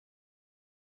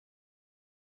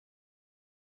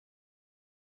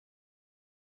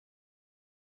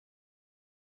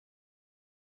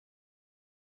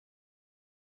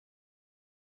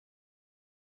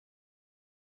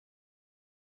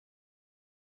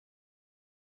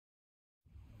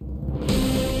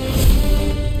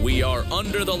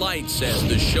under the lights as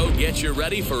the show gets you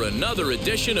ready for another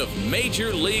edition of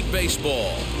Major League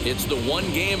Baseball. It's the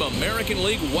one-game American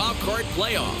League Wildcard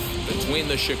playoff between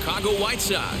the Chicago White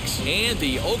Sox and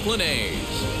the Oakland A's.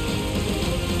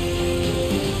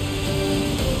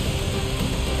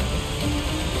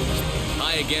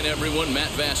 Hi again, everyone. Matt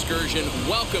Vasgersian.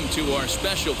 Welcome to our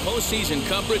special postseason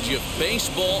coverage of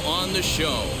baseball on the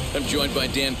show. I'm joined by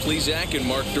Dan Plesac and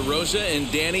Mark DeRosa. And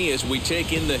Danny, as we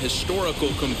take in the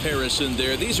historical comparison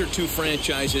there, these are two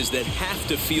franchises that have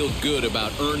to feel good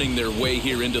about earning their way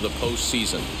here into the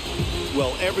postseason.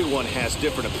 Well, everyone has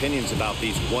different opinions about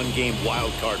these one-game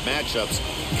wild card matchups.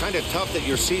 Kind of tough that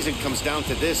your season comes down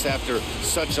to this after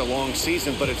such a long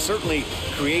season, but it certainly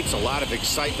creates a lot of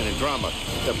excitement and drama.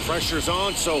 The pressure's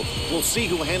on, so we'll see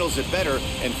who handles it better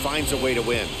and finds a way to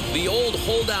win. The old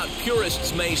holdout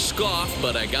purists may scoff,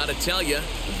 but I gotta tell you,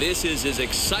 this is as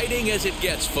exciting as it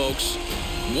gets, folks.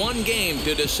 One game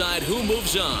to decide who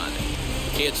moves on.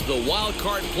 It's the wild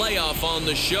card playoff on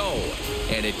the show,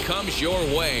 and it comes your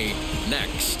way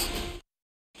next.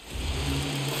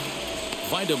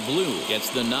 Vida Blue gets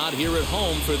the nod here at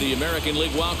home for the American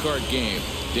League wildcard game.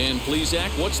 Dan Plesac,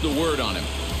 what's the word on him?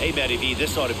 Hey, Matty V,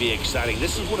 this ought to be exciting.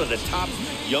 This is one of the top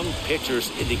young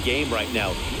pitchers in the game right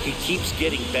now. He keeps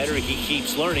getting better. He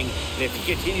keeps learning. And if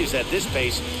he continues at this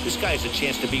pace, this guy has a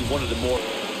chance to be one of the more...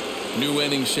 New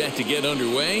inning set to get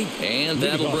underway, and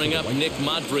that'll bring up Nick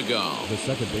Madrigal. The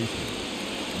second baseman,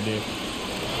 Nick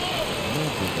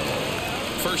Madrigal.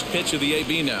 First pitch of the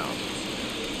AB now.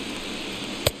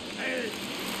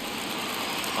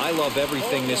 I love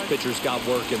everything this pitcher's got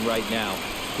working right now.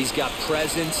 He's got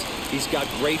presence. He's got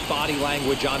great body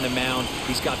language on the mound.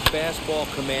 He's got fastball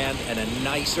command and a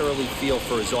nice early feel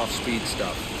for his off-speed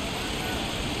stuff.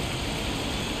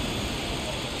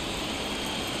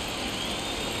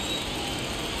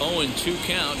 0-2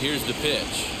 count. Here's the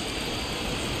pitch.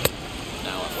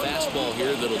 Now a fastball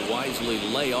here that'll wisely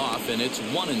lay off, and it's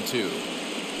 1-2.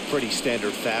 Pretty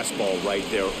standard fastball right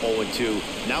there, 0-2.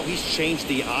 Now he's changed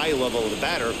the eye level of the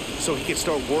batter so he can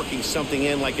start working something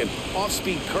in like an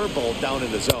off-speed curveball down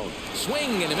in the zone.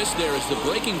 Swing and a miss there as the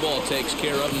breaking ball takes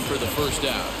care of him for the first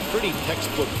out. Pretty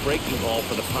textbook breaking ball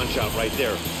for the punch out right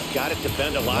there. Got it to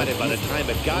bend a lot, and by the time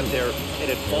it got there, it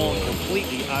had fallen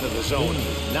completely out of the zone.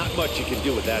 Not much you can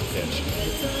do with that pitch.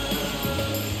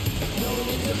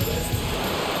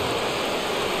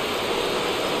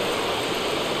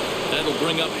 That'll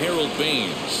bring up Harold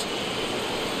Baines.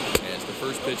 As the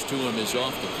first pitch to him is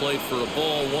off the plate for a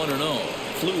ball, 1-0.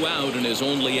 Flew out in his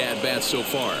only at-bat so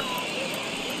far.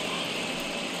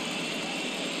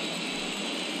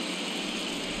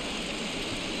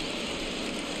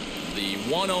 The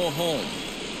 1-0 home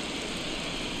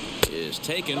is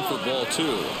taken for ball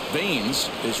 2. Baines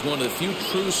is one of the few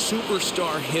true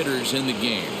superstar hitters in the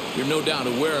game. You're no doubt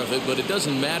aware of it, but it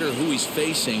doesn't matter who he's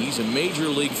facing. He's a major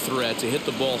league threat to hit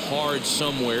the ball hard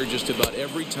somewhere just about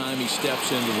every time he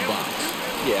steps into the box.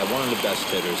 Yeah, one of the best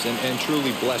hitters and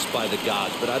truly blessed by the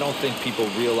gods, but I don't think people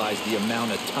realize the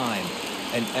amount of time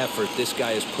and effort this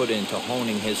guy has put into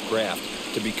honing his craft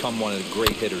to become one of the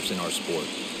great hitters in our sport.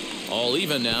 All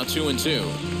even now,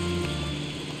 2-2.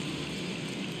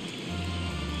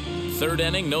 Third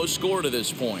inning, no score to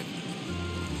this point.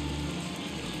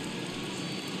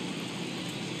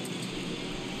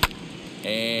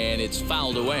 And it's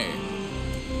fouled away.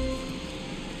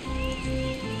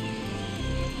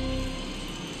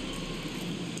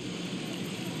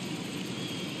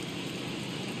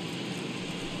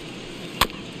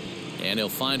 And he'll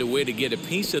find a way to get a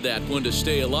piece of that one to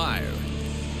stay alive.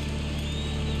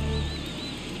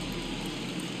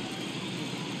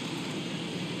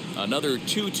 Another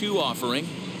 2-2 offering.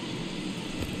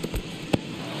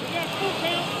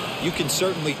 You can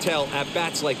certainly tell at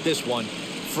bats like this one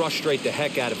frustrate the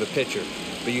heck out of a pitcher,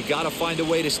 but you got to find a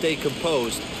way to stay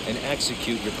composed and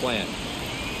execute your plan.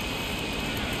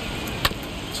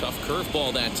 Tough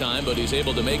curveball that time, but he's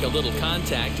able to make a little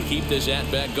contact to keep this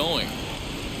at-bat going.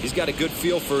 He's got a good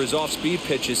feel for his off-speed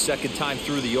pitches second time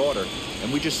through the order,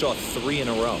 and we just saw 3 in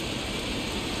a row.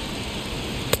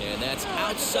 And that's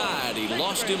outside. He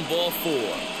lost him ball 4.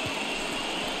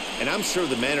 And I'm sure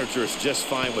the manager is just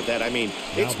fine with that. I mean,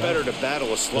 it's better to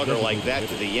battle a slugger like that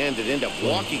to the end and end up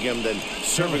walking him than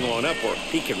serving on up, or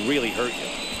he can really hurt you.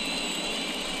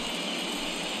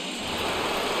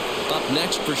 Up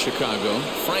next for Chicago,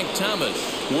 Frank Thomas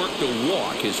worked a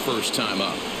walk his first time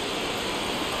up.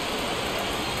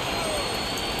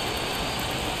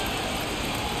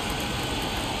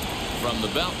 From the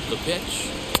belt, the pitch.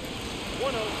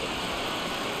 1-0.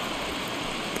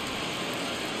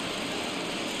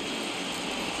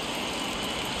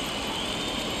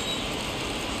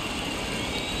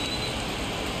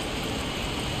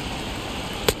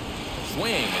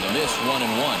 Miss 1-1.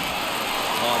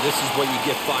 Oh, this is what you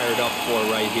get fired up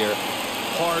for right here.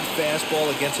 Hard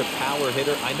fastball against a power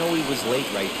hitter. I know he was late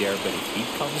right there, but if he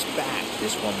comes back,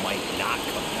 this one might not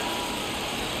come back.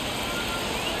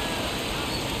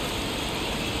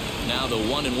 Now the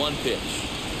 1-1 pitch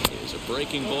is a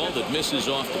breaking ball that misses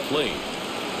off the plate.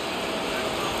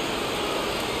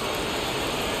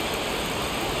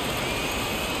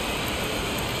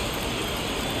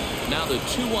 Now the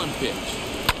 2-1 pitch.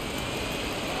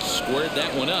 Squared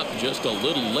that one up just a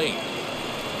little late.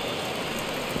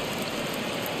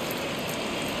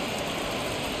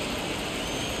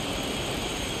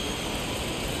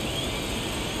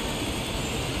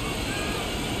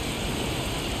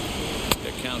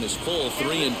 The count is full,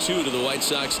 3-2 to the White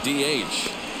Sox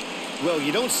DH. Well,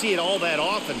 you don't see it all that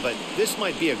often, but this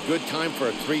might be a good time for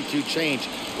a 3-2 change.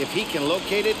 If he can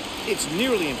locate it, it's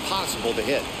nearly impossible to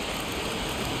hit.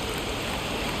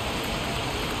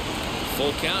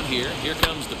 Full count here. Here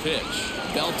comes the pitch.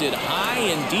 Belted high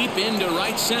and deep into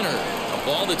right center. A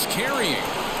ball that's carrying.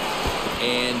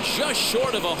 And just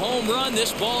short of a home run,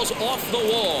 this ball's off the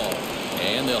wall.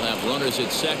 And they'll have runners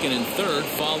at second and third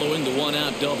following the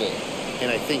one-out double.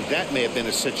 And I think that may have been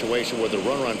a situation where the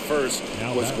runner on first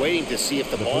was waiting to see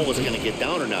if the ball was going to get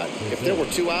down or not. If there were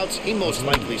 2 outs, he most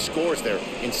likely scores there.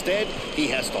 Instead, he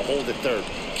has to hold at third.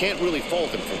 Can't really fault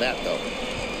him for that, though.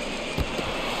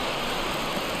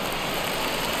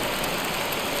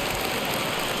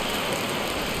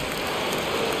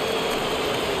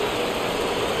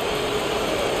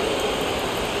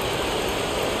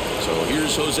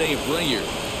 Here's Jose Breyer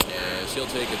as he'll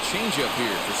take a changeup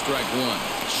here for strike one.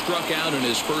 Struck out in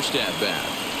his first at bat.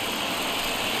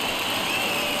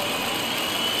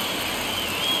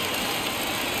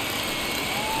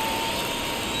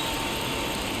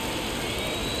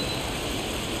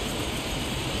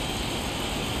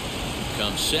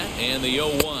 Comes set and the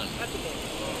 0-1.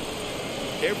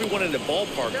 Everyone in the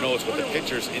ballpark knows what the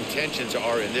pitcher's intentions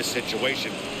are in this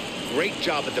situation. Great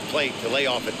job at the plate to lay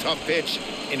off a tough pitch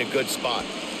in a good spot.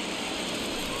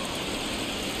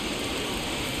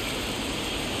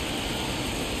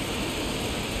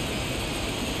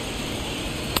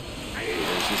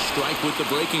 There's a strike with the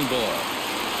breaking ball.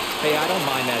 Hey, I don't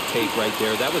mind that take right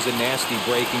there. That was a nasty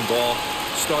breaking ball.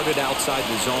 Started outside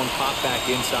the zone, popped back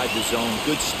inside the zone.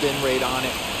 Good spin rate on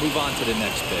it. Move on to the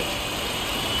next pitch.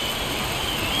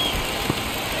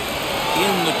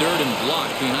 In the dirt and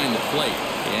blocked behind the plate.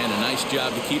 And a nice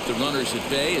job to keep the runners at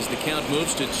bay as the count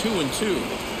moves to 2-2.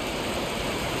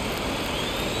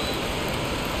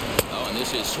 Oh, and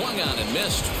this is swung on and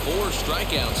missed. 4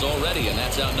 strikeouts already, and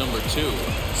that's out number 2.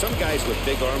 Some guys with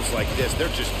big arms like this, they're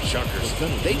just chuckers.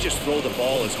 They just throw the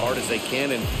ball as hard as they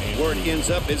can, and where it ends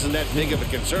up isn't that big of a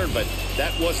concern, but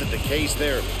that wasn't the case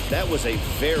there. That was a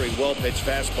very well-pitched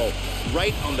fastball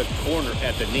right on the corner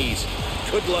at the knees.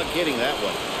 Good luck hitting that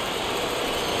one.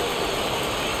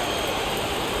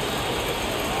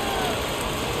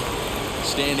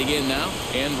 Standing in now,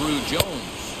 Andrew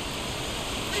Jones.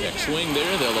 Check swing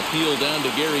there. They'll appeal down to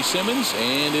Gary Simmons,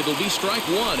 and it'll be strike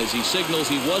one as he signals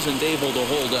he wasn't able to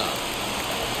hold up.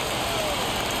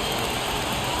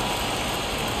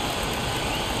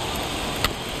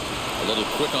 A little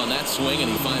quick on that swing, and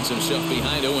he finds himself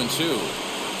behind 0-2.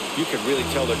 You can really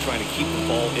tell they're trying to keep the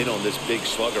ball in on this big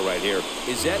slugger right here.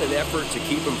 Is that an effort to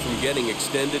keep him from getting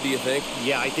extended, do you think?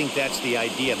 Yeah, I think that's the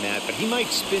idea, Matt. But he might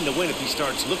spin to win if he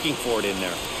starts looking for it in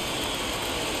there.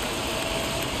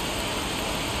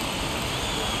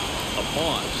 A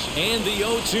pause. And the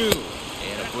 0-2.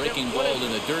 And a breaking ball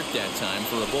in the dirt that time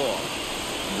for a ball.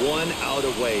 1 out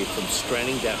away from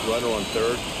stranding that runner on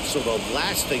third. So the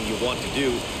last thing you want to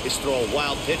do is throw a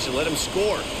wild pitch and let him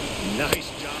score. Nice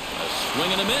job. A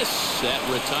swing and a miss. That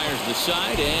retires the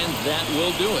side, and that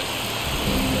will do it.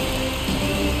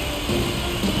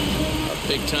 A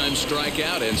big-time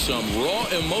strikeout and some raw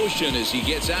emotion as he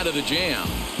gets out of the jam.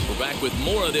 We're back with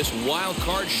more of this wild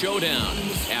card showdown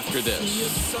after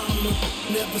this.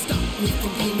 Never stop me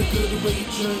from being a good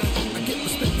wager. I get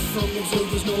respect from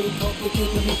observers, no public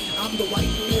enemy. I'm the white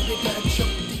Mary that show.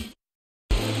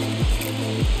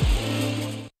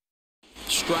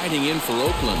 Striding in for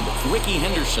Oakland, Ricky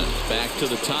Henderson back to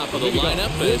the top of the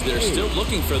lineup as they're still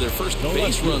looking for their first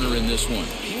base runner in this one.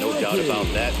 No doubt about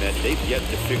that, man. They've yet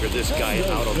to figure this guy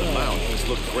out on the mound. He's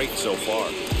looked great so far.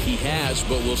 He has,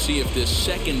 but we'll see if this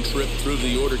second trip through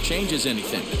the order changes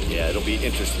anything. Yeah, it'll be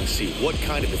interesting to see what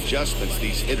kind of adjustments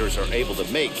these hitters are able to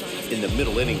make in the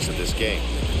middle innings of this game.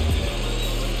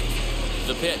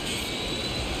 The pitch.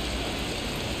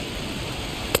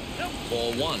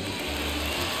 Ball 1.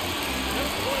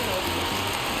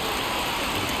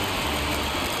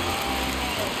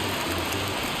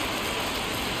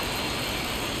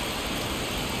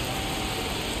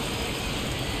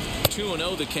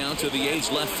 2-0 the count to the A's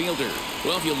left fielder.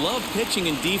 Well, if you love pitching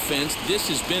and defense, this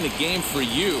has been a game for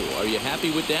you. Are you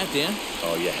happy with that, Dan?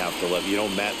 Oh, you have to love. You know,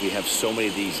 Matt, we have so many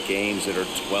of these games that are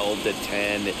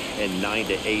 12-10 and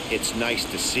 9-8. It's nice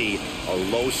to see a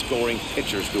low-scoring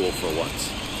pitcher's duel for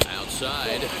once.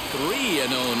 Outside, 3-0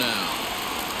 now.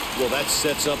 Well, that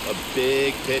sets up a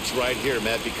big pitch right here,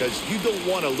 Matt, because you don't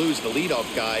want to lose the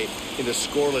leadoff guy in a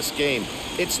scoreless game.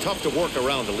 It's tough to work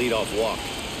around the leadoff walk.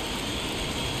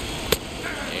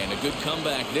 And a good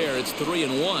comeback there. It's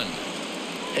 3-1.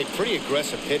 A pretty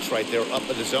aggressive pitch right there up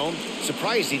in the zone.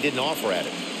 Surprised he didn't offer at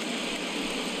it.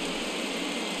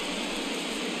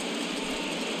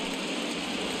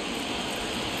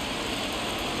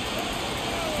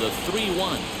 The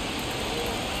 3-1.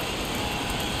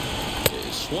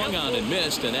 Swung on and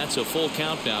missed, and that's a full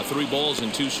count now. 3 balls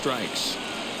and 2 strikes.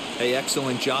 Hey,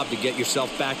 excellent job to get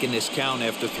yourself back in this count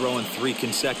after throwing 3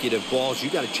 consecutive balls. You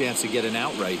got a chance to get an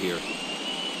out right here.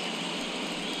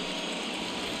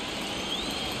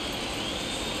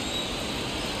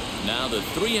 Now the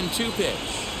 3-2 pitch.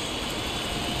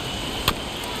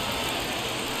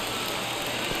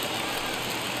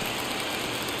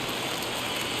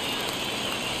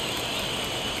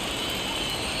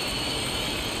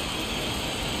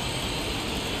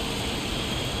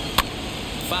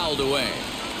 Fouled away.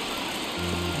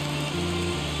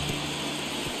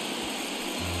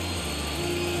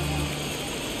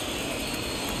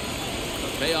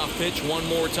 A payoff pitch one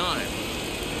more time.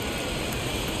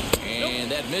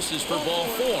 And that misses for ball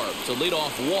 4. It's a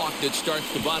leadoff walk that starts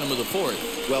the bottom of the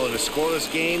 4th. Well, in a scoreless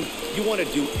game, you want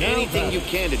to do anything you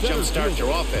can to jumpstart your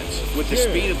offense. With the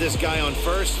speed of this guy on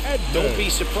first, don't be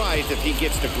surprised if he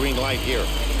gets the green light here.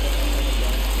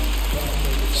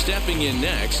 Stepping in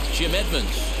next, Jim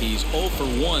Edmonds. He's 0 for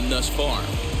 1 thus far.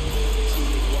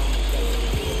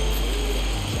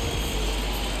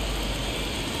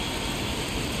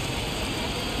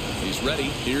 He's ready.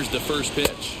 Here's the first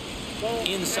pitch.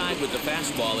 Inside with the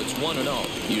fastball. It's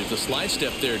 1-0. Use the slide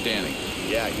step there, Danny.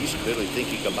 Yeah, he's clearly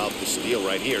thinking about the steal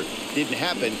right here. Didn't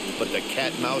happen, but the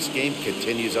cat-mouse game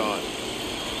continues on.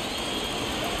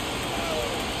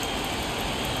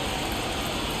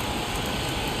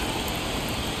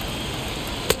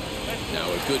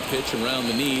 Now a good pitch around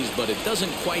the knees, but it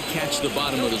doesn't quite catch the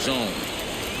bottom of the zone.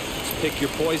 Pick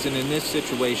your poison in this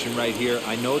situation right here.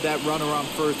 I know that runner on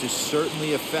first is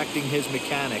certainly affecting his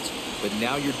mechanics, but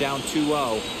now you're down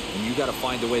 2-0, and you got to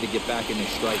find a way to get back in the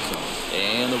strike zone.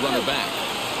 And the runner back.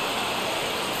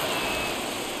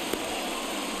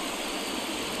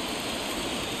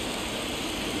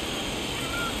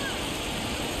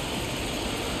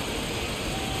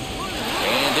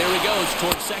 And there he goes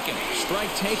towards second.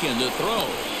 Strike taken to throw.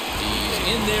 He's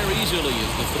in there easily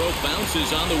as the throw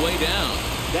bounces on the way down.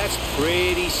 That's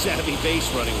pretty savvy base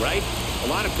running, right? A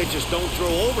lot of pitchers don't throw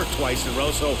over twice in a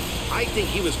row, so I think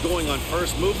he was going on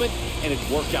first movement, and it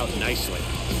worked out nicely.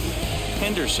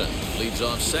 Henderson leads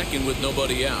off second with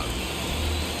nobody out.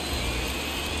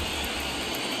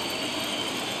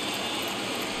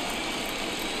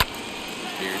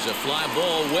 Here's a fly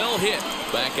ball, well hit.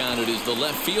 Back on it is the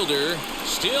left fielder,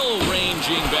 still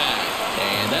ranging back.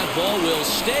 And that ball will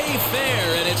stay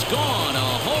fair, and it's gone. A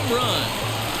home run.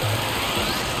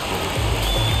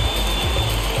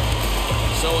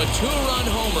 So a 2-run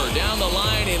homer down the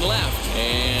line in left.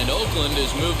 And Oakland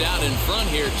has moved out in front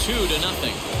here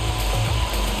 2-0.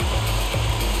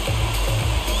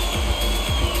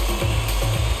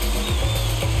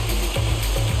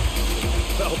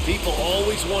 Well, people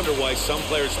always wonder why some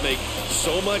players make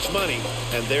so much money,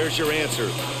 and there's your answer.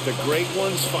 The great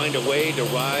ones find a way to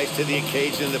rise to the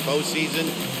occasion in the postseason,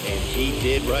 and he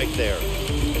did right there.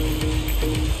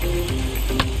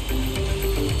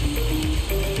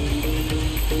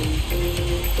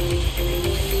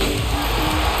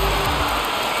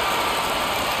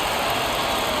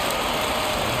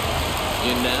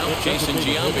 In now, Jason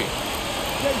Giambi.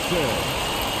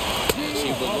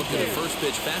 He will look at a first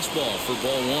pitch fastball for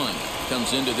ball 1.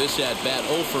 Comes into this at bat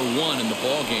 0 for 1 in the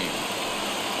ball game.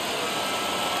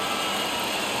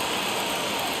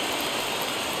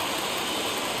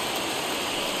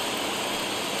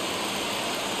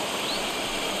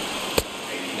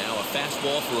 Now a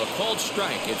fastball for a called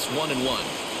strike. It's 1-1.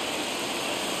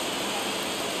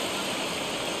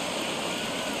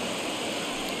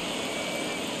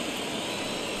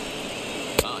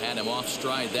 Had him off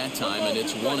stride that time, and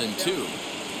it's 1-2.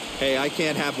 Hey, I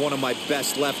can't have one of my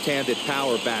best left-handed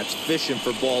power bats fishing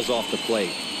for balls off the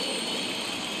plate.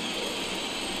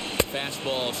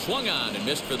 Fastball swung on and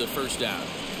missed for the first out.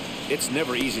 It's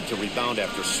never easy to rebound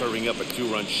after serving up a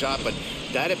 2-run shot, but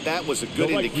that at bat was a good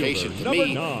indication to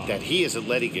me that he isn't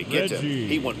letting it get to him.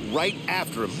 He went right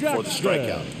after him for the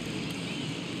strikeout.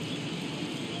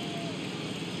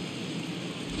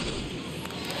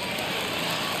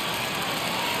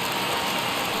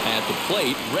 At the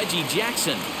plate, Reggie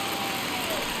Jackson.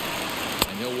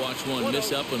 And he'll watch one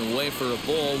miss up and away for a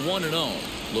ball,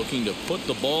 1-0. Looking to put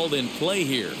the ball in play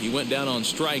here. He went down on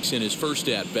strikes in his first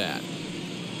at bat.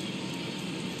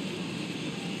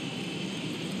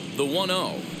 The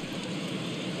 1-0.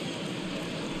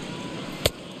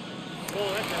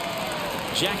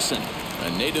 Jackson, a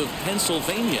native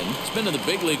Pennsylvanian, has been in the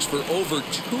big leagues for over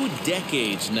 2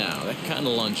 decades now. That kind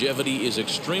of longevity is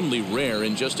extremely rare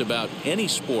in just about any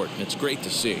sport, and it's great to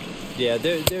see. Yeah,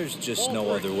 there's just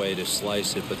no other way to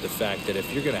slice it but the fact that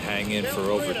if you're going to hang in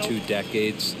for over 2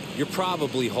 decades, you're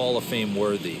probably Hall of Fame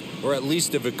worthy, or at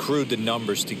least have accrued the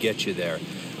numbers to get you there.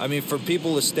 I mean, for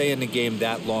people to stay in the game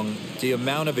that long, the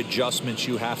amount of adjustments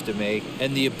you have to make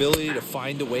and the ability to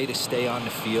find a way to stay on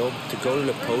the field, to go to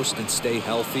the post and stay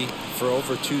healthy for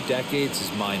over 2 decades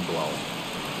is mind-blowing.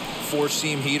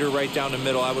 4-seam heater right down the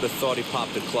middle. I would have thought he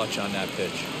popped a clutch on that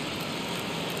pitch.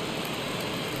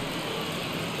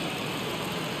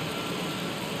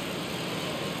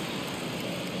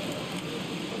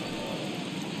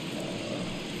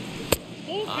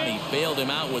 He bailed him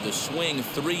out with a swing.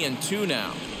 3-2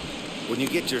 now. When you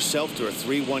get yourself to a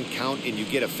 3-1 count and you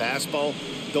get a fastball,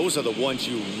 those are the ones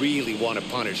you really want to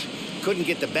punish. Couldn't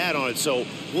get the bat on it, so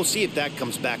we'll see if that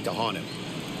comes back to haunt him.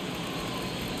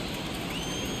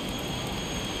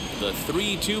 The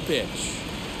 3-2 pitch.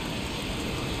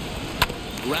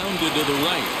 Grounded to the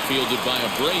right. Fielded by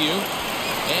Abreu.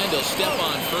 And a step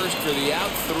on first for the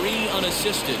out. 3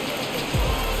 unassisted.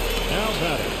 Now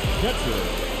batting, catcher,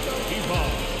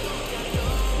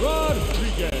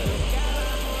 Rodriguez.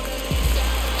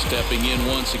 Stepping in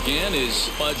once again is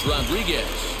Pudge Rodriguez.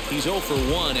 He's 0 for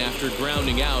 1 after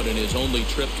grounding out in his only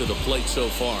trip to the plate so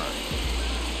far.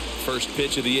 First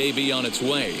pitch of the AB on its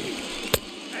way.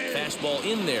 Fastball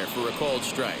in there for a called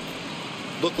strike.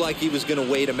 Looked like he was going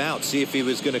to wait him out, see if he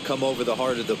was going to come over the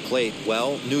heart of the plate.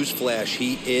 Well, newsflash,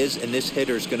 he is, and this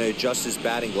hitter is going to adjust his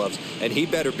batting gloves, and he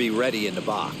better be ready in the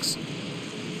box.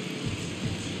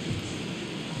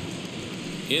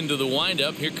 Into the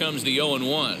windup. Here comes the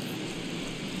 0-1.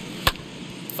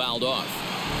 Fouled off.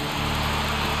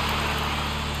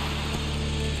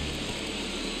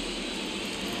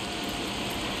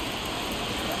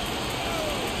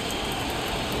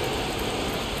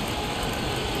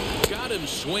 Got him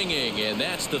swinging, and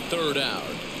that's the 3rd out.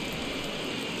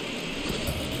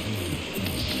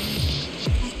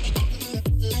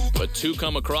 But 2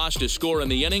 come across to score in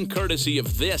the inning, courtesy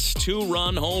of this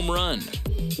 2-run home run.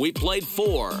 We played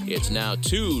 4. It's now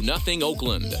 2-0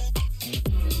 Oakland.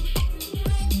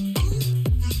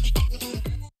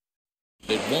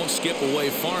 It won't skip away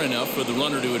far enough for the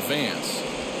runner to advance.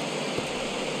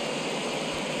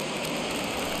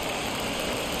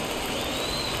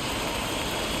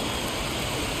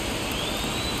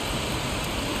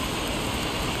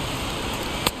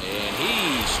 And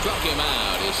he struck him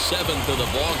out, his 7th of the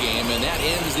ball game, and that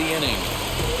ends the inning.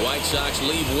 White Sox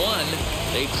lead 1.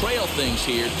 They trail things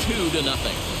here 2-0.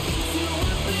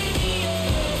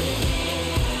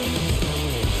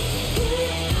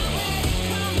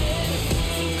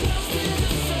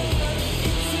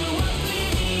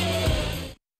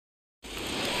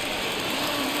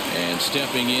 And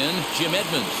stepping in, Jim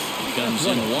Edmonds comes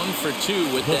in 1 for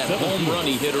 2 with that home run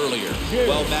he hit earlier.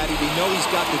 Well, Matty, we know he's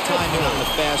got the timing on the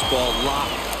fastball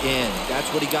locked in. That's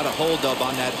what he got a hold of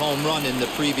on that home run in the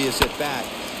previous at bat.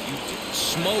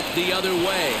 Smoke the other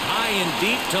way, high and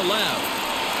deep to left.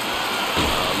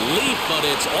 A leap, but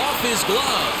it's off his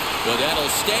glove. But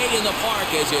that'll stay in the park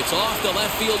as it's off the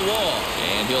left field wall.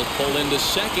 And he'll pull into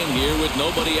second here with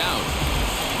nobody out.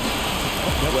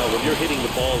 Well, when you're hitting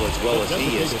the ball as well as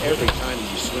he is, every time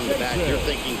you swing the bat, you're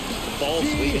thinking the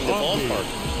ball's leaving the ballpark.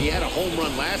 He had a home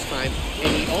run last time,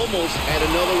 and he almost had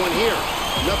another one here.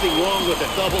 Nothing wrong with a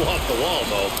double off the wall,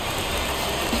 though.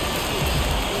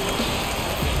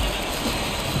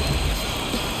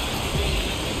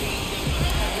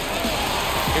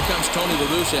 Here comes Tony La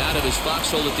Russa out of his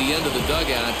foxhole at the end of the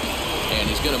dugout, and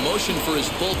he's going to motion for his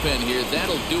bullpen here.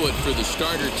 That'll do it for the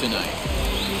starter tonight.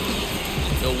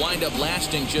 He'll wind up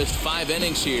lasting just 5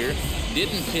 innings here.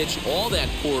 Didn't pitch all that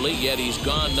poorly, yet he's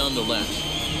gone nonetheless.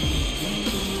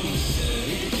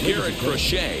 Garrett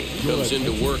Crochet comes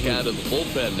into work out of the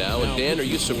bullpen now. And Dan, are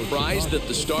you surprised that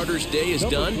the starter's day is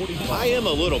done? I am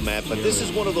a little, Matt, but this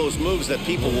is one of those moves that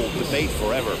people will debate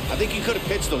forever. I think he could have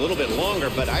pitched a little bit longer,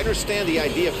 but I understand the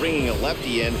idea of bringing a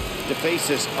lefty in to face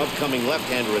this upcoming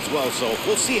left-hander as well. So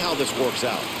we'll see how this works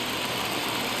out.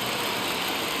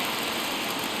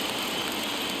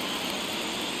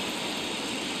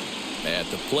 At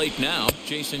the plate now,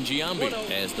 Jason Giambi.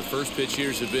 As the first pitch here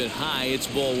is a bit high, it's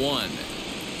ball one.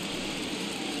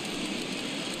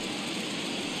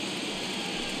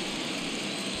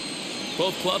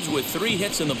 Both clubs with 3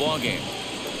 hits in the ballgame.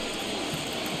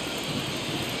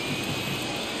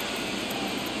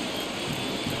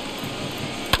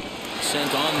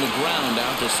 Sent on the ground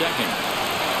out to second.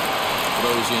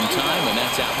 Throws in time, and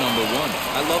that's out number 1.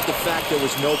 I love the fact there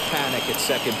was no panic at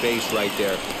second base right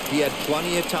there. He had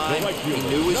plenty of time. He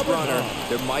knew his runner.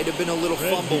 There might have been a little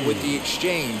fumble with the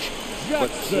exchange,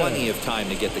 but plenty of time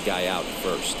to get the guy out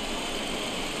first.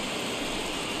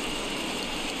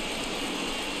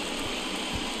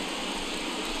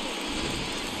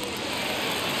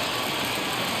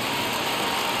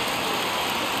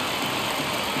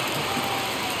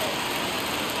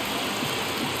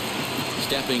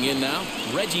 Stepping in now,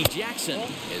 Reggie Jackson,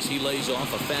 as he lays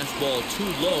off a fastball too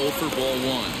low for ball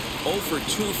 1. 0 for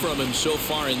 2 from him so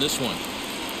far in this one.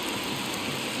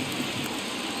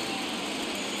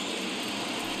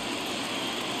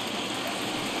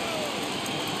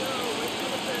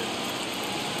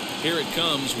 Here it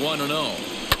comes, 1-0.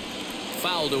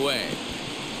 Fouled away.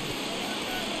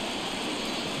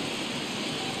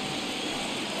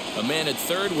 A man at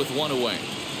third with 1 away.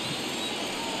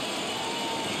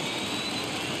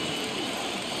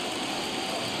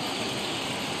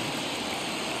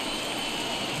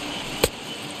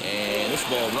 This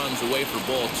ball runs away for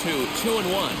ball 2.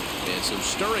 2-1. And some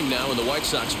stirring now in the White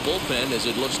Sox bullpen as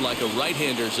it looks like a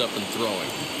right-hander's up and throwing.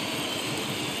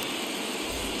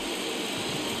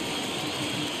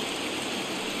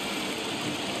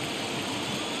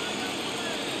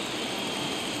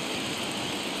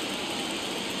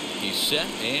 He's set,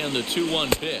 and the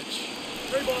 2-1 pitch.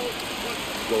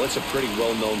 Well, it's a pretty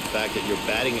well-known fact that your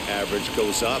batting average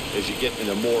goes up as you get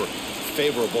into more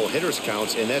favorable hitters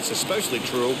counts, and that's especially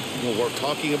true when we're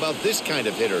talking about this kind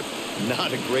of hitter.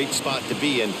 Not a great spot to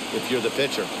be in if you're the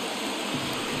pitcher.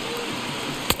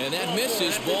 And that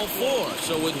misses, ball 4.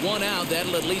 So with 1 out,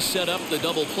 that'll at least set up the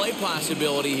double play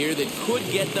possibility here that could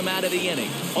get them out of the inning.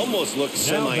 Almost looked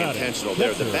semi-intentional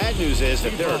there. The bad news is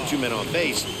that there are 2 men on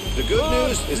base. The good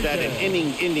news is that an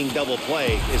inning-ending double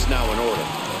play is now in order.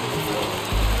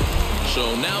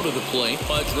 So now to the plate,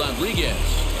 Pudge Rodriguez.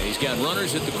 And he's got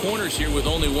runners at the corners here with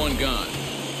only 1 gone.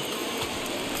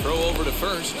 Throw over to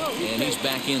first, and he's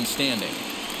back in standing.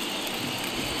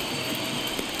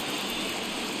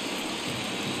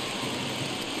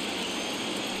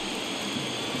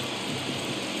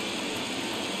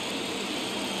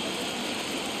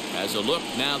 As a look,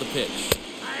 now the pitch.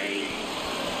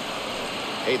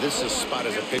 Hey, this is a spot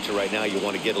as a pitcher right now you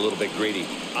want to get a little bit greedy.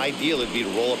 Ideal would be to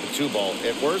roll up a 2-ball.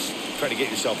 At worst, try to get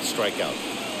yourself a strikeout.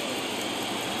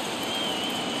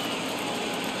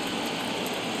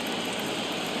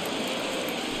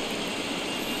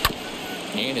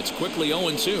 And it's quickly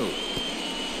 0-2.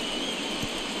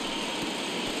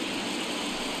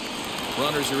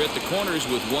 Runners are at the corners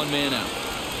with 1 man out.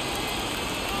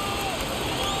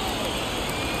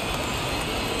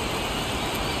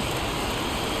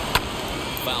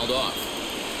 Fouled off.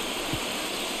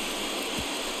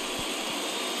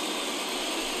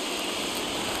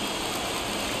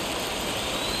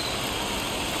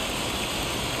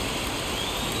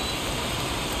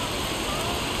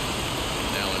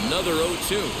 Now another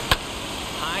 0-2.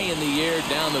 High in the air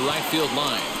down the right field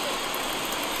line.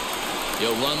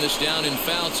 He'll run this down in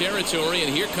foul territory,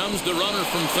 and here comes the runner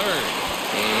from third.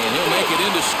 And he'll make it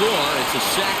in to score. It's a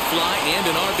sac fly and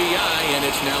an RBI, and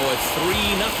it's now a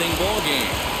 3-0 ball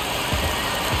game.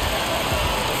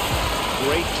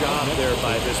 Great job there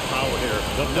by this power hitter.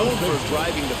 Known for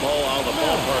driving the ball out of the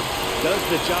ballpark. Does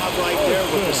the job right there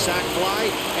with the sac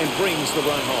fly and brings the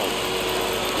run home.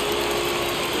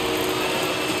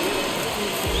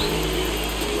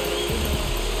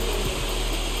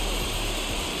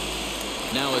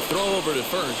 Now a throw over to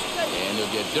first, and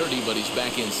he'll get dirty, but he's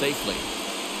back in safely.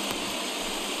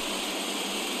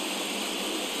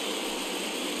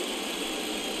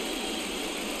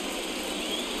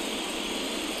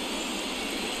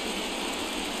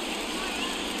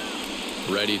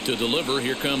 Ready to deliver.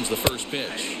 Here comes the first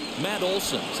pitch. Matt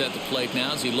Olson's at the plate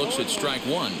now as he looks at strike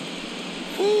 1.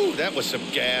 Ooh, that was some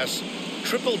gas.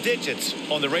 Triple digits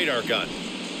on the radar gun.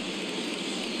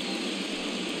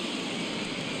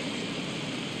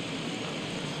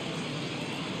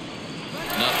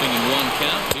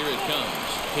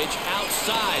 Pitch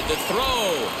outside, the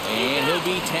throw, and he'll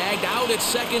be tagged out at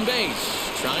second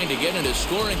base. Trying to get into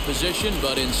scoring position,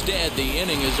 but instead the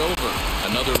inning is over.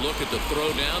 Another look at the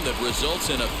throwdown that results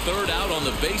in a third out on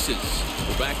the bases.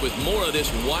 We're back with more of this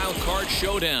wild card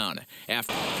showdown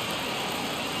after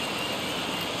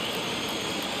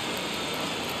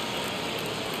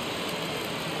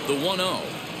the 1-0.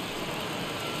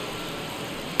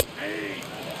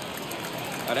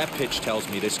 That pitch tells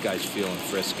me this guy's feeling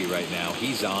frisky right now.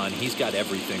 He's on. He's got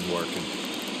everything working.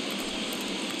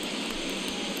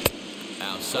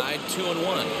 Outside,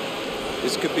 2-1.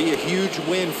 This could be a huge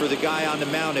win for the guy on the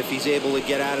mound if he's able to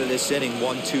get out of this inning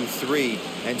 1, 2, 3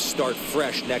 and start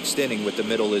fresh next inning with the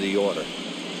middle of the order.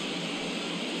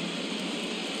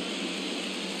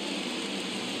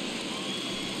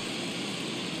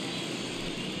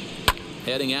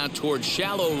 Heading out towards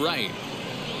shallow right.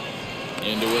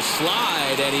 Into a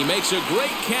slide, and he makes a great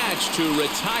catch to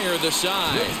retire the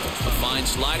side. A fine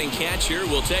sliding catch here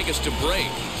will take us to break.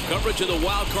 Coverage of the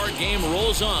wild card game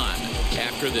rolls on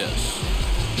after this.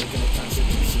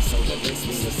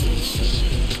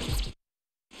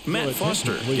 Matt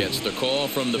Foster gets the call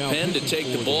from the pen to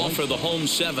take the ball for the home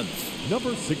seventh.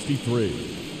 Number 63,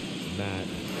 Matt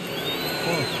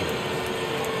Foster.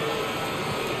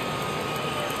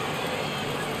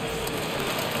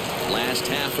 Last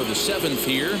half of the seventh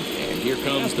here, and here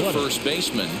comes the first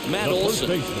baseman, Matt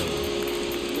Olson.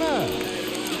 Matt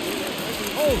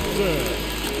Olson.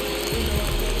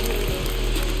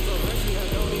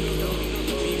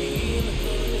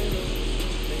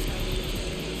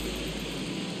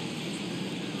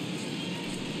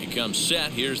 He comes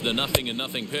set. Here's the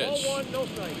 0-0 pitch.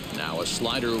 Now a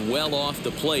slider well off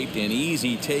the plate, an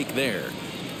easy take there.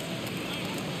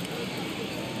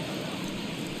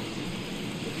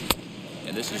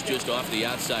 And this is just off the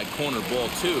outside corner, ball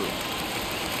 2.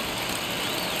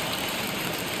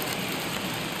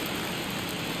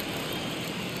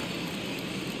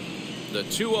 The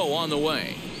 2-0 on the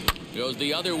way. Goes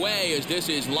the other way as this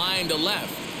is line to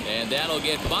left. And that'll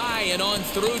get by and on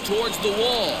through towards the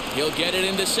wall. He'll get it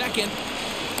into second.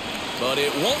 But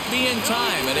it won't be in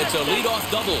time, and it's a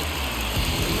leadoff double.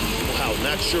 Wow,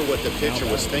 not sure what the pitcher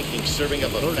was thinking, serving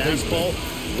up a fastball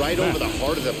right over the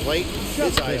heart of the plate.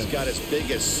 His eyes got as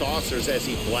big as saucers as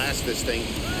he blasts this thing,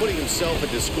 putting himself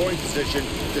into scoring position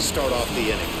to start off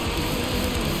the inning.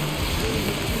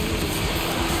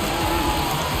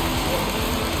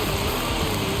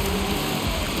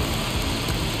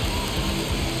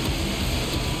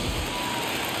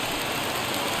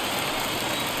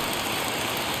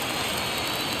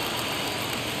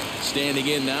 Standing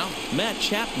in now, Matt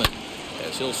Chapman.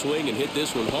 As he'll swing and hit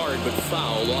this one hard, but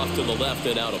foul off to the left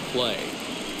and out of play.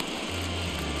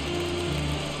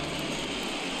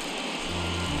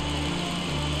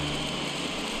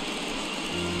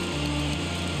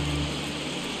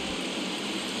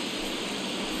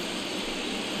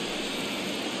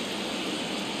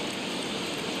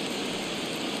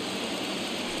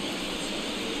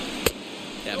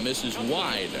 That misses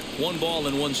wide. 1 ball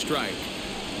and 1 strike.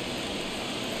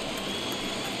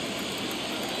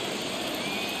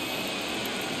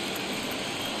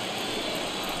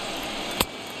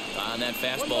 That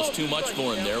fastball's too much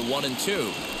for him there.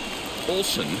 1-2.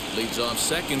 Olson leads off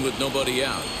second with nobody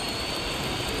out.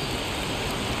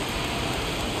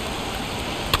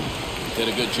 Did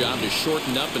a good job to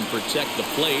shorten up and protect the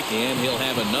plate, and he'll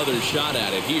have another shot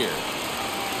at it here.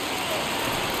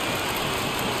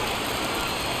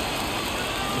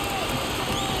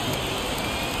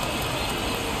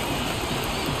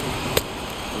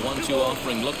 The 1-2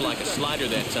 offering looked like a slider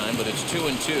that time, but it's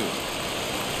 2-2.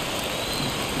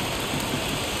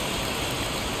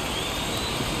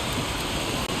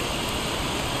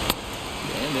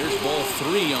 There's ball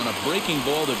 3 on a breaking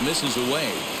ball that misses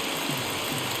away.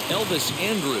 Elvis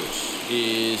Andrus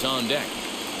is on deck.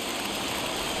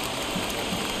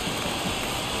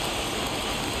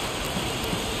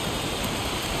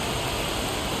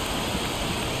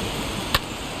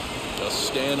 Just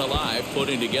staying alive,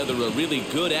 putting together a really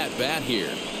good at-bat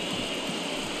here.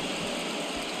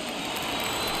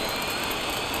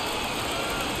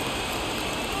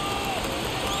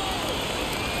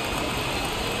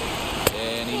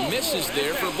 Misses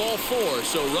there for ball 4,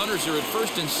 so runners are at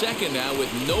first and second now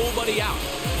with nobody out.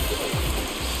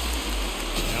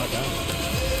 Now down.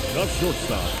 The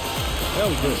shortstop,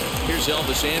 Elvis. Here's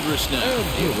Elvis Andrus now.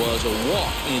 It was a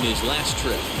walk in his last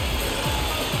trip.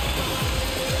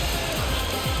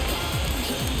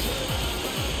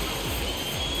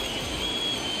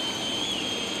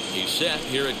 He's set.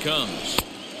 Here it comes.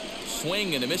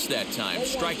 Swing and a miss that time.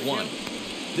 Strike 1.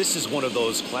 This is one of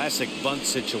those classic bunt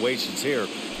situations here.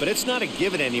 but it's not a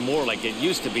given anymore like it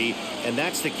used to be, and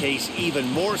that's the case even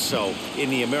more so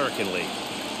in the American League.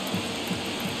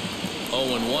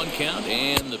 0-1 count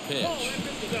and the pitch.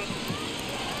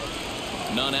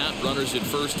 None out, runners at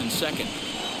first and second.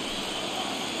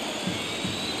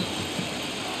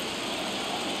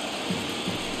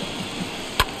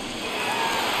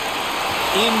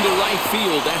 Into right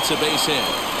field, that's a base hit.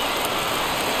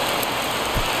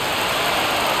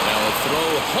 Now a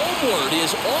throw homeward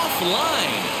is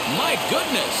offline. My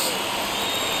goodness.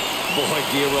 Boy,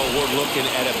 Giro, we're looking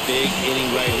at a big inning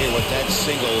right here with that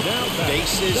single.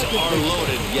 Bases are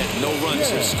loaded, yet no runs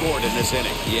have scored in this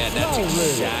inning. Yeah, and that's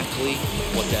exactly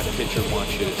what that pitcher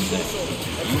wants you to say.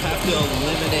 You have to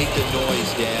eliminate the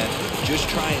noise, Dan. Just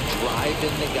try and drive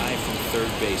in the guy from third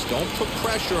base. Don't put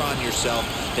pressure on yourself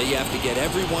that you have to get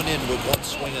everyone in with one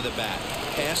swing of the bat.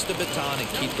 Pass the baton and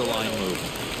keep the line moving.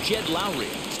 Jed Lowry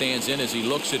stands in as he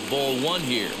looks at ball one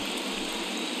here.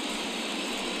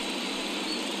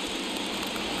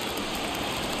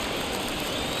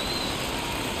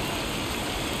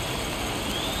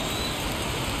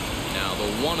 Now the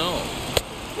 1-0.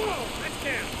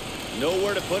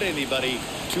 Nowhere to put anybody.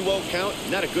 2-0 count,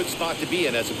 not a good spot to be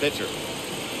in as a pitcher.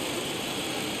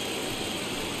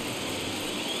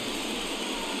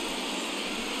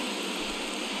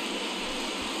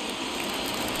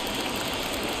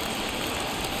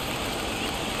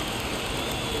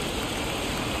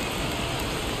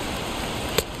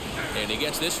 And he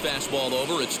gets this fastball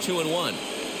over. It's 2-1.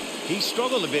 He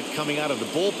struggled a bit coming out of the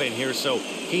bullpen here, so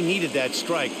he needed that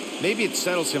strike. Maybe it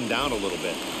settles him down a little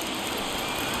bit.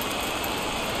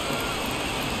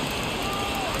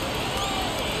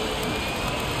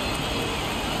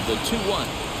 The 2-1.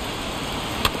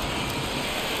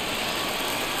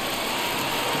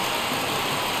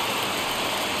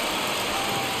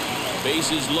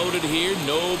 Bases loaded here,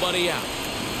 nobody out.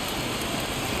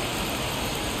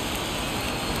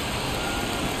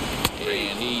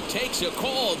 And he takes a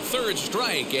called third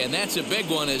strike, and that's a big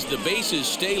one as the bases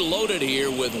stay loaded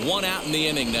here with one out in the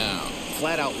inning now.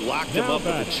 Flat out locked him up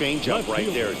with a changeup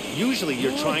right there. Usually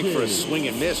you're trying for a swing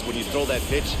and miss when you throw that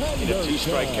pitch in a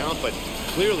two-strike count, but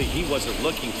clearly he wasn't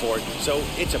looking for it, so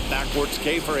it's a backwards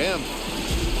K for him.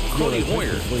 Cody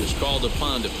Hoyer is called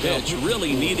upon to pitch,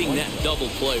 really needing that double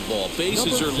play ball.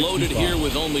 Bases are loaded here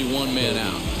with only one man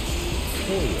out.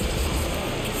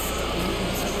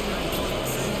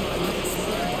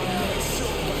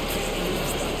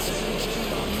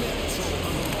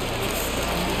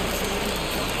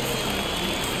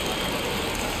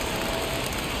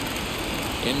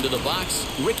 Into the box,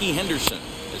 Ricky Henderson,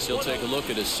 as he'll take a look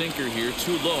at a sinker here,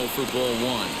 too low for ball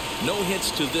one. No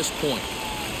hits to this point.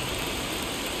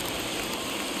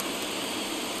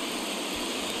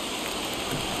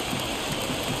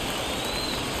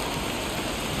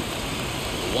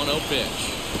 1-0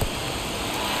 pitch.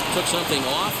 Took something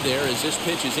off there as this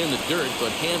pitch is in the dirt,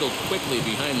 but handled quickly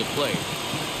behind the plate.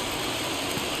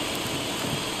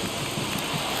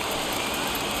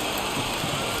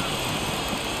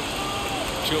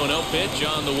 Two 2-0 pitch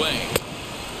on the way.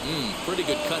 Pretty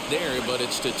good cut there, but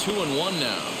it's to 2-1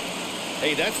 now.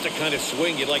 Hey, that's the kind of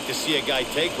swing you'd like to see a guy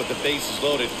take with the bases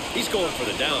loaded. He's going for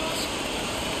the downs.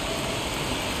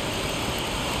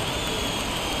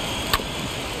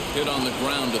 Hit on the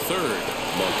ground to third.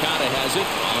 Moncada has it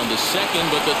on to second,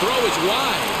 but the throw is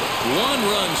wide.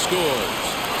 1 run scores.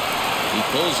 He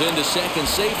pulls into second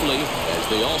safely as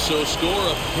they also score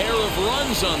a pair of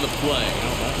runs on the play.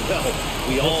 Well,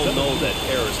 we all know that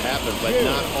errors happen, but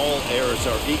not all errors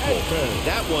are equal.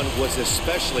 That one was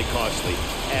especially costly.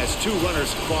 As 2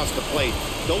 runners cross the plate,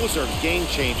 those are game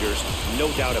changers, no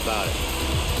doubt about it.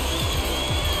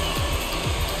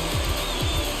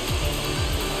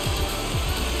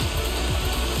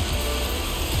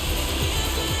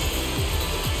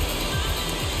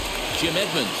 Jim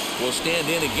Edmonds will stand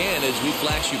in again as we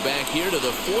flash you back here to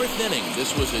the 4th inning.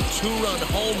 This was a 2-run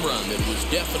home run that was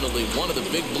definitely one of the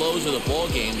big blows of the ball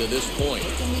game to this point.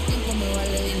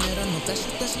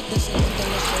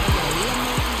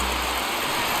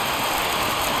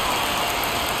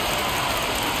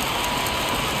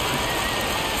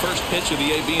 First pitch of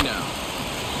the AB now.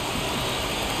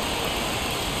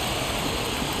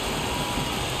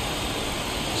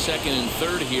 Second and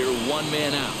third here, 1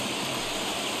 man out.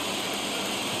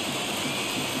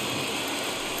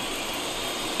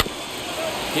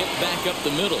 Hit back up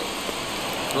the middle.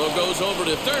 Throw goes over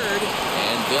to third,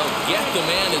 and they'll get the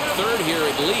man at third here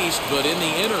at least, but in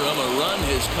the interim, a run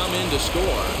has come in to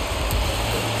score.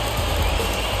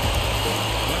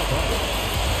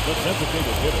 The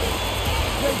designated hitter,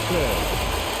 Jason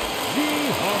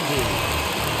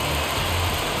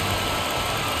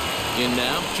In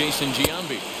now, Jason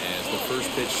Giambi. As the first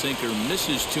pitch sinker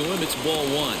misses to him, it's ball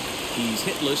one. He's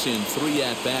hitless in 3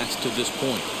 at-bats to this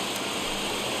point.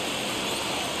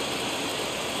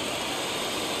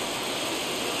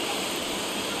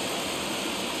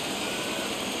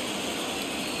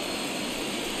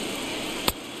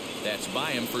 That's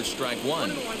by him for strike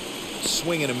one.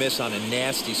 Swing and a miss on a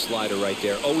nasty slider right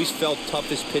there. Always felt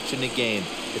toughest pitch in the game.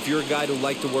 If you're a guy who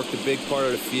liked to work the big part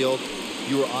of the field,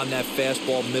 you were on that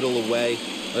fastball middle away.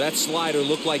 Well, that slider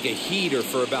looked like a heater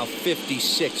for about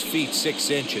 56 feet 6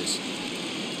 inches.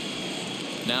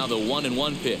 Now the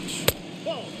 1-1 pitch.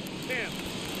 Ball, 10.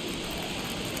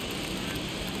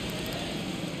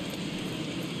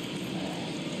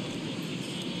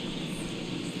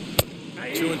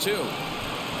 2-2.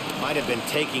 Might have been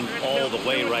taking all the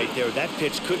way right there. That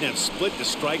pitch couldn't have split the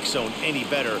strike zone any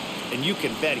better, and you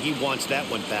can bet he wants that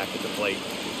one back at the plate.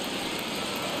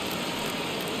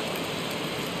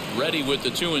 Ready with the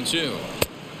 2-2.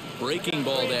 Breaking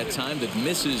ball that time that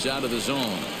misses out of the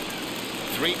zone.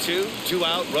 3-2, 2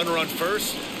 out, runner on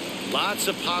first. Lots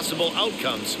of possible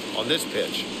outcomes on this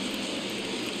pitch.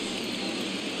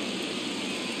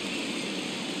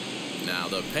 Now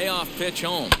the payoff pitch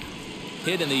home.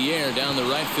 Hit in the air down the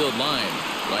right field line.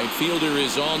 Right fielder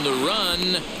is on the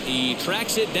run. He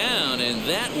tracks it down, and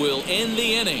that will end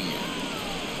the inning.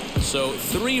 So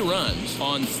 3 runs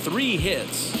on 3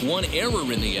 hits, 1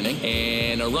 error in the inning,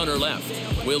 and a runner left.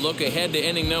 We'll look ahead to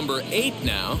inning number 8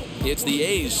 now. It's the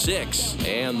A's 6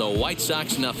 and the White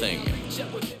Sox nothing.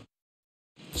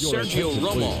 Sergio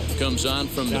Romo comes on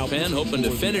from the pen, hoping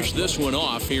to finish this one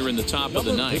off here in the top of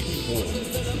the ninth.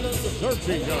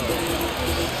 Searching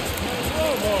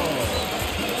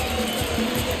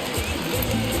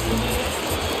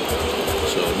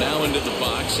So now into the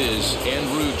box is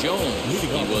Andrew Jones. He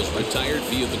was retired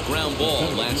via the ground ball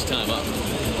last time up.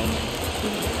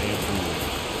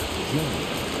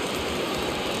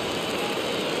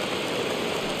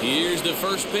 Here's the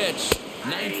first pitch.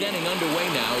 9th inning underway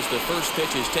now as the first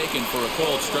pitch is taken for a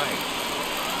cold strike.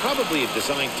 Probably a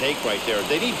design take right there.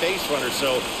 They need base runners,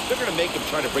 so they're going to make him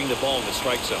try to bring the ball in the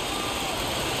strike zone.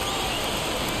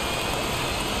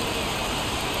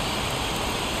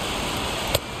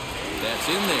 That's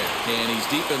in there, and he's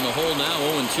deep in the hole now,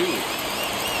 0-2.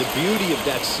 The beauty of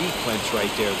that sequence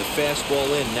right there, the fastball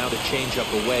in, now the changeup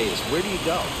away, is where do you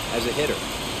go as a hitter?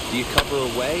 Do you cover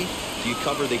away? Do you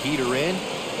cover the heater in?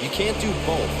 You can't do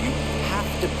both. You have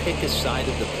to pick a side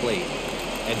of the plate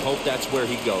and hope that's where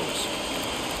he goes.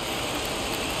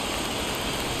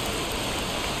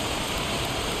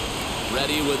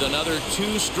 Ready with another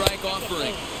 2-strike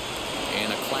offering.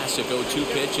 And a classic 0-2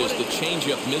 pitch as the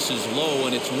changeup misses low,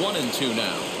 and it's 1-2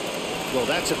 now. Well,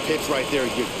 that's a pitch right there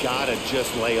you gotta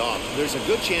just lay off. There's a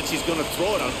good chance he's going to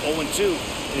throw it on 0-2.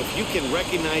 And if you can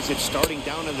recognize it starting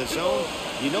down in the zone,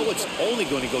 you know it's only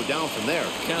going to go down from there.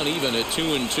 Count even at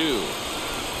 2-2.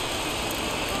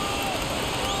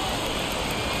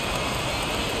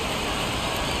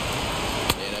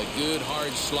 Good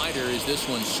hard slider as this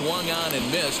one swung on and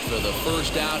missed for the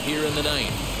first out here in the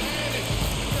ninth.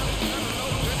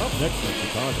 Up next in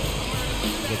Chicago,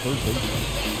 the first baseman,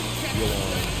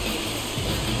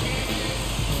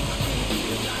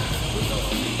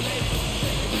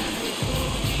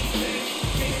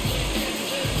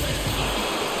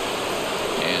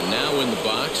 And now in the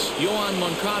box, Yoan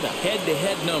Moncada.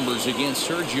 Head-to-head numbers against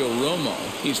Sergio Romo.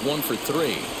 He's 1 for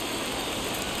 3.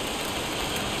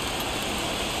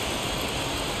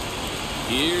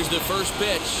 Here's the first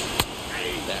pitch.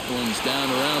 That one's down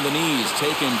around the knees,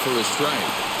 taken for a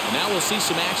strike. And now we'll see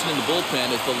some action in the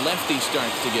bullpen as the lefty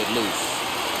starts to get loose.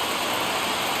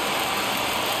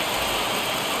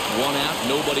 1 out,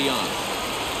 nobody on.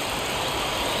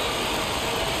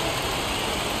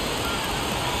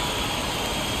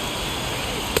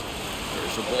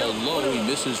 There's a ball low. He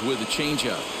misses with a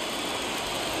changeup.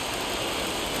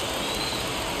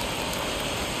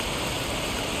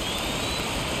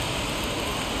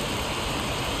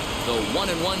 The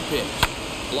 1-1 pitch.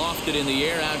 Lofted in the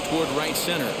air out toward right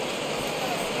center. And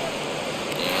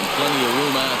plenty of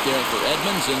room out there for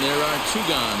Edmonds, and there are 2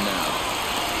 gone now.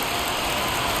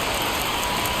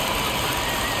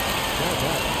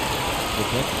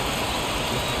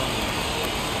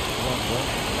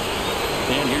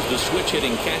 And here's the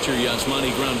switch-hitting catcher,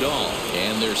 Yasmani Grandal.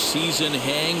 And their season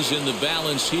hangs in the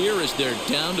balance here as they're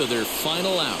down to their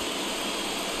final out.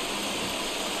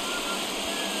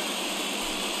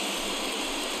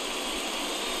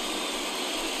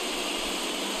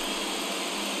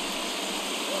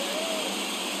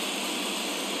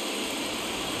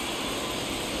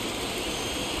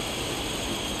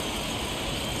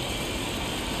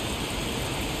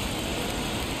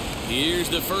 Here's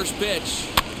the first pitch.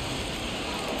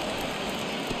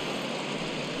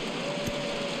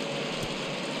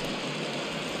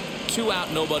 Two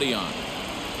out, nobody on.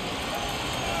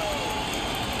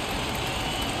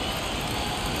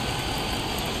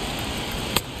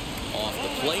 Off the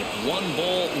plate, 1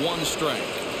 ball, 1 strike.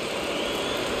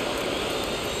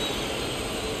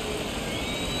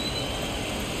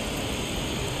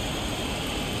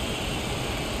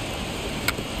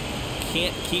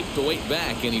 Can't keep the weight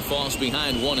back, and he falls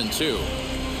behind 1-2.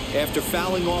 After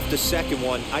fouling off the second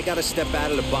one, I got to step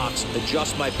out of the box,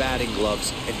 adjust my batting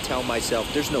gloves, and tell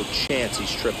myself there's no chance he's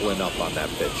tripling up on that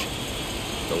pitch.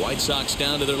 The White Sox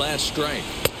down to their last strike.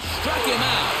 Struck him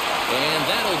out, and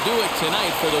that'll do it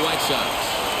tonight for the White Sox.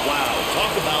 Wow,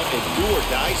 talk about a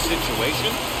do-or-die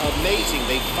situation. Amazing.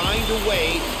 They find a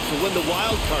way to win the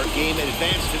wild card game and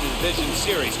advance to the division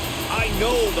series. I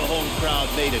know the home crowd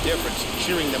made a difference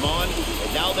cheering them on,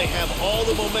 and now they have all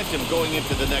the momentum going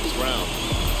into the next round.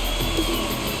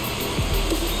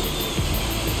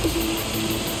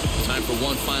 Time for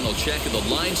one final check of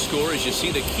the line score as you see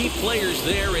the key players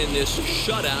there in this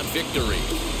shutout victory.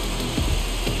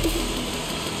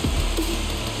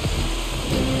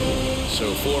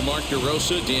 So for Mark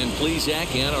DeRosa, Dan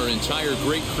Plesac, and our entire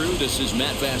great crew, this is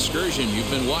Matt Vasgersian.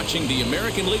 You've been watching the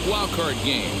American League Wildcard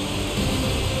game.